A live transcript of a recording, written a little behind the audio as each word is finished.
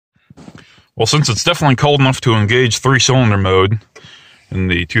Well, since it's definitely cold enough to engage 3-cylinder mode in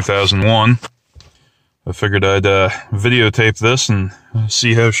the 2001, I figured I'd videotape this and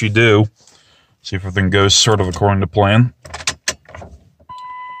see how she do. See if everything goes sort of according to plan.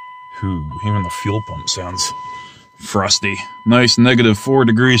 Ooh, even the fuel pump sounds frosty. Nice -4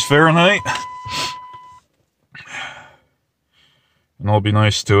 degrees Fahrenheit. And I'll be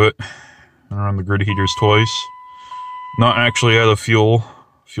nice to it. I run the grid heaters twice. Not actually out of fuel.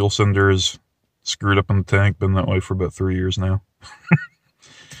 Fuel cylinder is screwed up in the tank. Been that way for about 3 years now.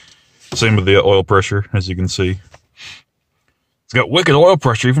 Same with the oil pressure, as you can see. It's got wicked oil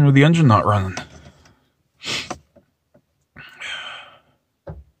pressure even with the engine not running.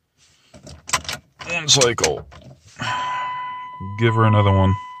 One cycle. Give her another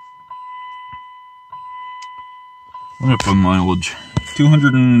one. What up mileage?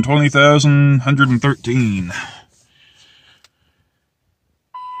 220,000, 113.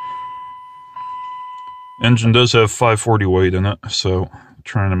 Engine does have 540 weight in it, so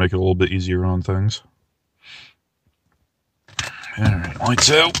trying to make it a little bit easier on things. Alright, lights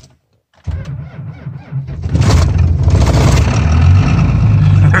out.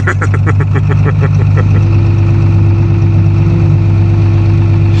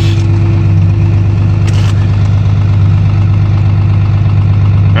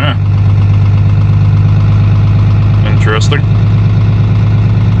 Interesting.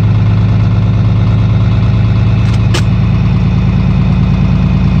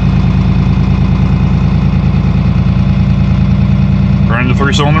 Run into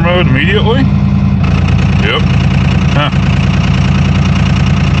 3-cylinder mode immediately? Yep. Huh.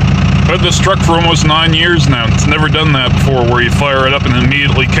 I've had this truck for almost 9 years now. It's never done that before, where you fire it up and it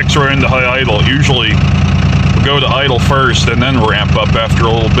immediately kicks right into high idle. It usually will go to idle first and then ramp up after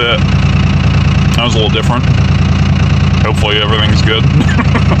a little bit. That was a little different. Hopefully everything's good.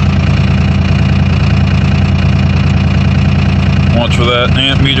 Watch for that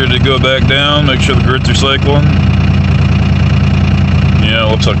amp meter to go back down. Make sure the grids are cycling. Yeah,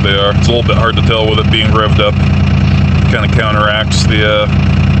 looks like they are. It's a little bit hard to tell with it being revved up. Kind of counteracts the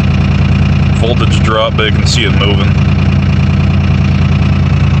voltage drop, but you can see it moving.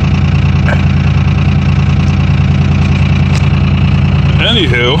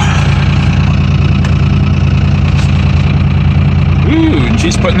 Anywho. Ooh, and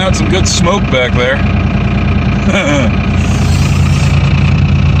she's putting out some good smoke back there.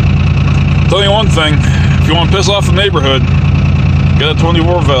 Tell you one thing, if you want to piss off the neighborhood, get a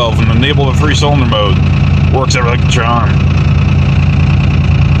 24 valve and enable the 3-cylinder mode. Works out like a charm.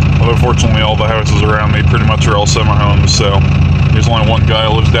 Although fortunately all the houses around me pretty much are all summer homes, so there's only one guy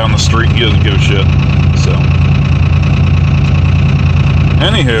who lives down the street and he doesn't give a shit. So,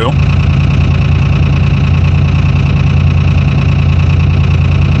 anywho.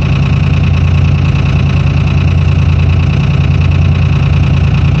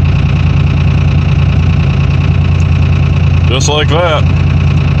 Just like that.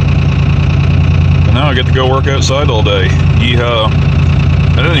 And now I get to go work outside all day. Yeehaw.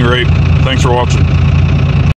 At any rate, thanks for watching.